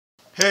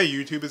Hey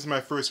YouTube, this is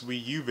my first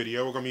Wii U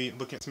video. We're going to be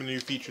looking at some of the new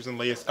features and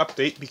latest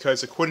update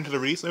because according to the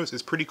release notes,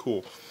 it's pretty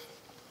cool.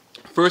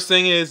 First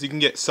thing is you can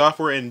get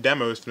software and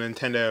demos from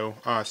Nintendo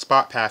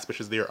Spot Pass,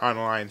 which is their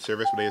online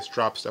service where they just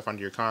drop stuff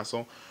onto your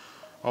console.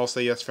 I'll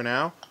say yes for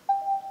now.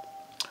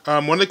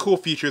 One of the cool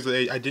features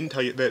that I didn't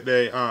tell you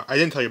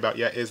about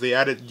yet is they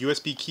added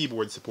USB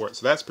keyboard support,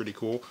 so that's pretty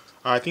cool.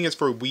 I think it's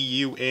for Wii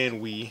U and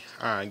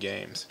Wii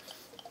games.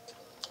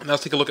 Now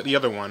let's take a look at the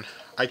other one.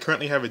 I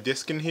currently have a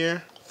disc in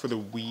here for the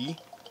Wii.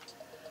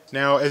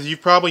 Now, as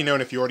you've probably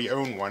known if you already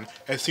own one,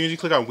 as soon as you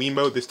click on Wii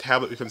mode, this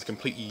tablet becomes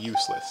completely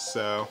useless.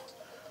 So,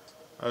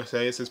 I'll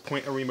say it says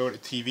point a remote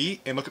at TV,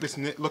 and look at this.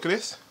 Look at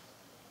this.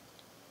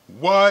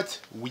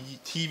 What? Wii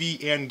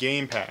TV and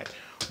GamePad.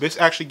 This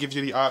actually gives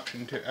you the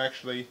option to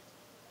actually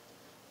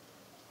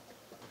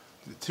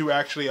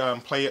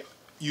play it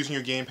using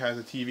your GamePad as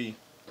a TV.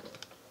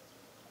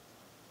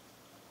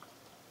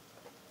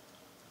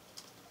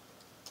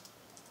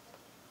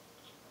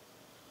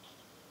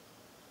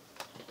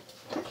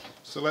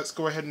 So let's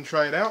go ahead and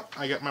try it out.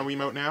 I got my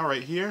remote now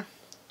right here.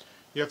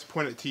 You have to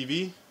point at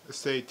TV. Let's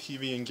say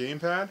TV and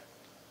GamePad.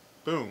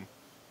 Boom.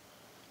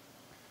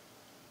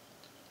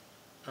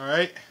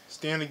 Alright,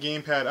 stand the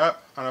GamePad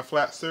up on a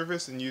flat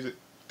surface and use it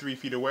 3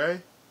 feet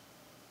away.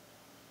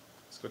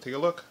 Let's go take a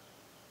look.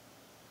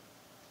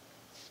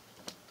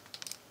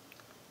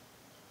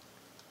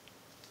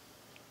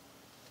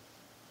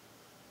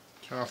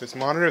 Turn off this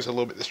monitor, it's a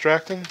little bit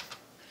distracting.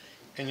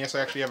 And yes,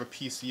 I actually have a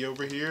PC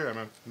over here.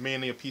 I'm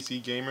mainly a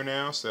PC gamer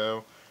now,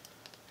 so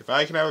if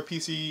I can have a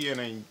PC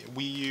and a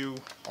Wii U,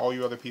 all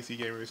you other PC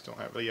gamers don't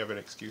really have an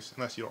excuse,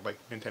 unless you don't like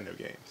Nintendo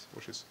games,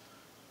 which is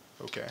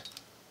okay.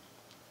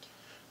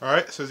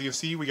 Alright, so as you can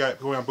see, we got it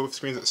going on both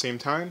screens at the same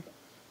time.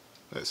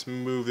 Let's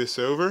move this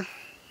over.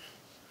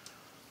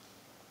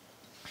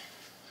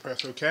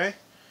 Press OK.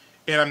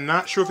 And I'm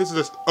not sure if this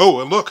is a...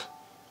 Oh, and look!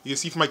 You can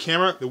see from my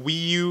camera, the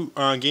Wii U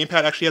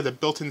gamepad actually has a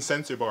built-in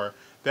sensor bar.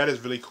 That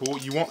is really cool.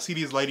 You won't see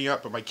these lighting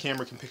up, but my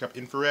camera can pick up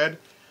infrared.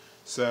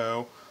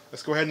 So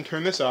let's go ahead and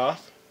turn this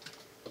off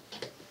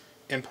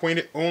and point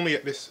it only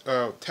at this.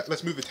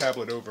 Let's move the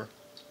tablet over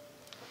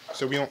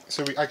so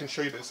I can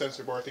show you that the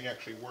sensor bar thing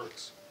actually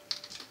works.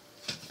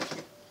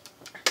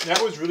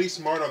 That was really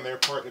smart on their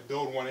part to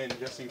build one in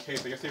just in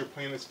case. I guess they were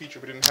playing this feature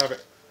but didn't have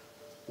it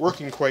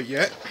working quite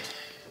yet.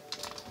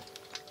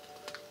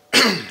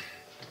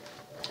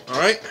 All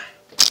right,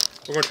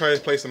 we're gonna try to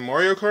play some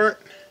Mario Kart.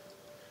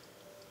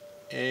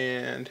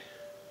 And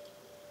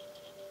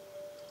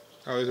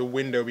oh, there's a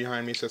window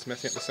behind me, so it's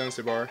messing up the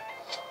sensor bar.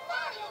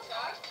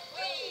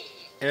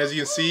 And as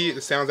you can see,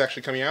 the sound's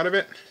actually coming out of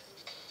it.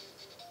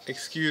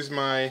 Excuse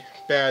my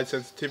bad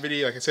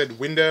sensitivity. Like I said,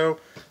 window.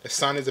 The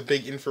sun is a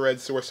big infrared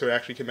source, so it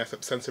actually can mess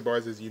up sensor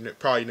bars, as you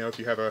probably know if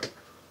you have a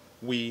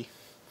Wii.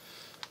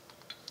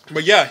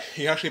 But yeah,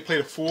 you actually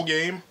played a full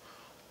game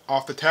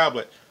off the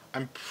tablet.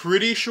 I'm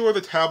pretty sure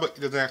the tablet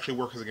doesn't actually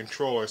work as a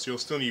controller, so you'll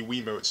still need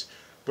Wiimotes.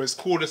 But it's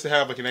cool just to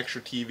have like an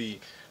extra TV.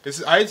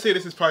 I'd say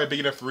this is probably a big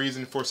enough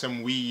reason for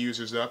some Wii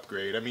users to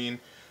upgrade. I mean,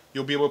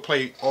 you'll be able to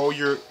play all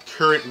your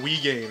current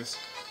Wii games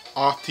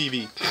off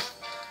TV.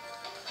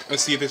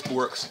 Let's see if this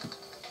works.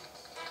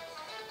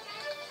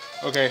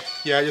 Okay,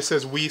 yeah, it just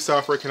says Wii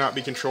software cannot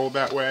be controlled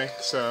that way.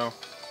 So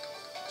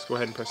let's go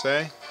ahead and press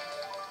A.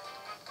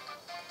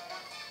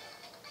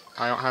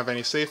 I don't have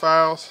any save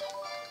files.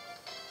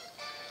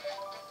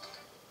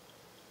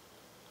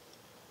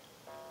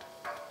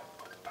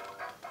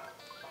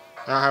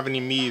 I don't have any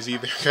Mii's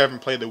either. I haven't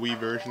played the Wii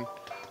version.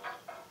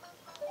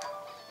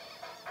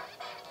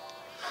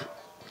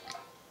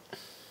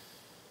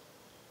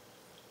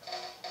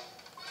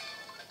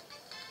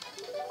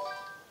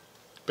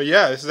 But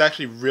yeah, this is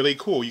actually really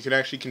cool. You can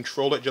actually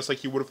control it just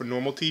like you would with a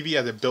normal TV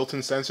as a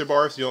built-in sensor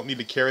bar, so you don't need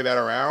to carry that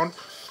around.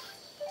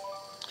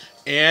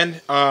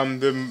 And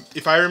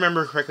if I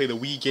remember correctly, the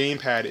Wii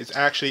gamepad is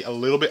actually a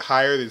little bit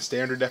higher than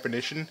standard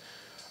definition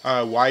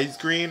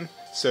widescreen.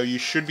 So you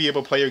should be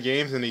able to play your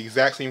games in the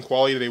exact same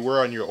quality they were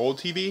on your old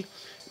TV,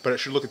 but it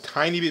should look a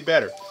tiny bit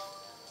better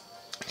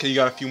because you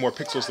got a few more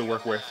pixels to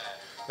work with.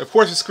 Of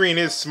course, the screen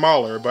is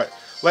smaller, but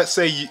let's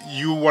say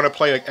you want to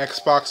play like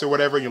Xbox or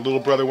whatever, and your little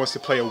brother wants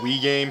to play a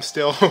Wii game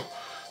still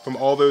from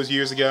all those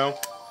years ago.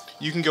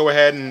 You can go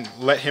ahead and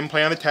let him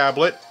play on the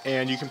tablet,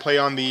 and you can play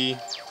on using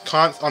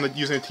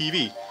the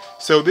TV.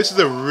 So this is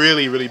a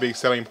really, really big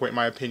selling point in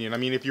my opinion. I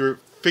mean, if you're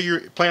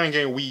planning on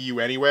getting a Wii U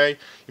anyway,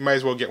 you might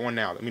as well get one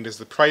now. I mean, there's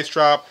the price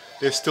drop.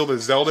 There's still the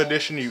Zelda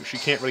edition, you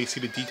can't really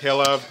see the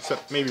detail of,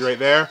 except maybe right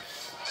there.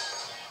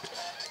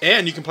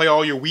 And you can play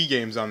all your Wii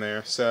games on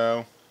there.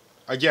 So,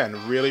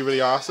 again, really, really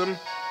awesome.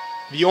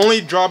 The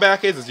only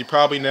drawback is, as you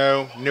probably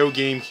know, no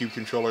GameCube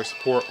controller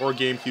support or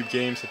GameCube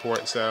game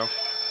support. So,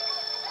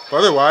 but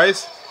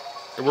otherwise,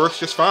 it works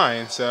just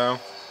fine. So,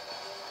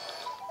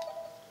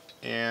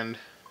 and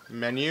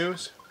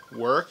menus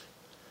work.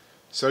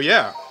 So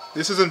yeah.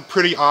 This is a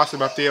pretty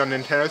awesome update on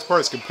Nintendo's part.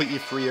 It's completely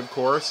free, of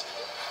course.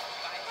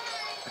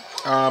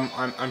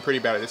 I'm pretty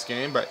bad at this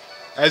game, but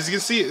as you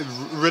can see, it's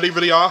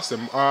really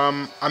awesome.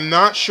 I'm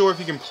not sure if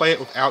you can play it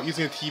without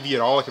using a TV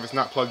at all, like if it's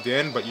not plugged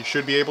in, but you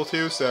should be able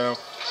to. So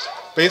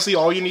basically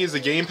all you need is a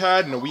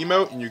gamepad and a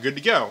Wiimote and you're good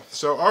to go.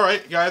 So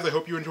alright guys, I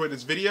hope you enjoyed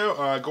this video.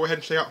 Go ahead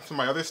and check out some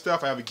of my other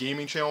stuff. I have a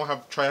gaming channel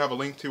try to have a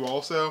link to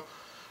also.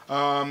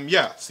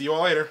 Yeah, see you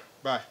all later.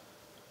 Bye.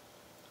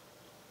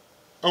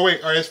 Oh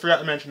wait, I just forgot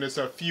to mention there's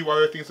a few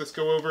other things let's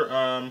go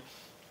over.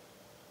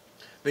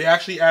 They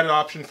actually added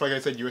options for, like I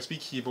said, USB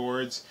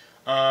keyboards.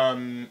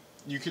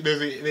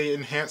 They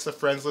enhance the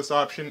friends list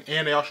option,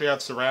 and they actually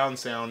have surround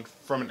sound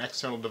from an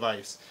external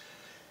device.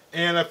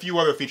 And a few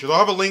other features. I'll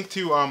have a link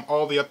to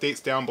all the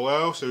updates down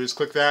below, so just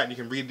click that and you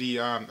can read the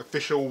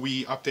official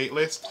Wii update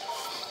list.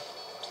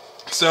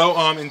 So,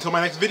 until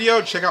my next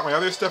video, check out my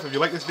other stuff. If you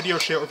like this video,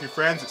 share it with your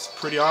friends. It's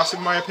pretty awesome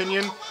in my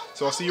opinion.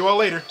 So I'll see you all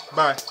later.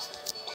 Bye.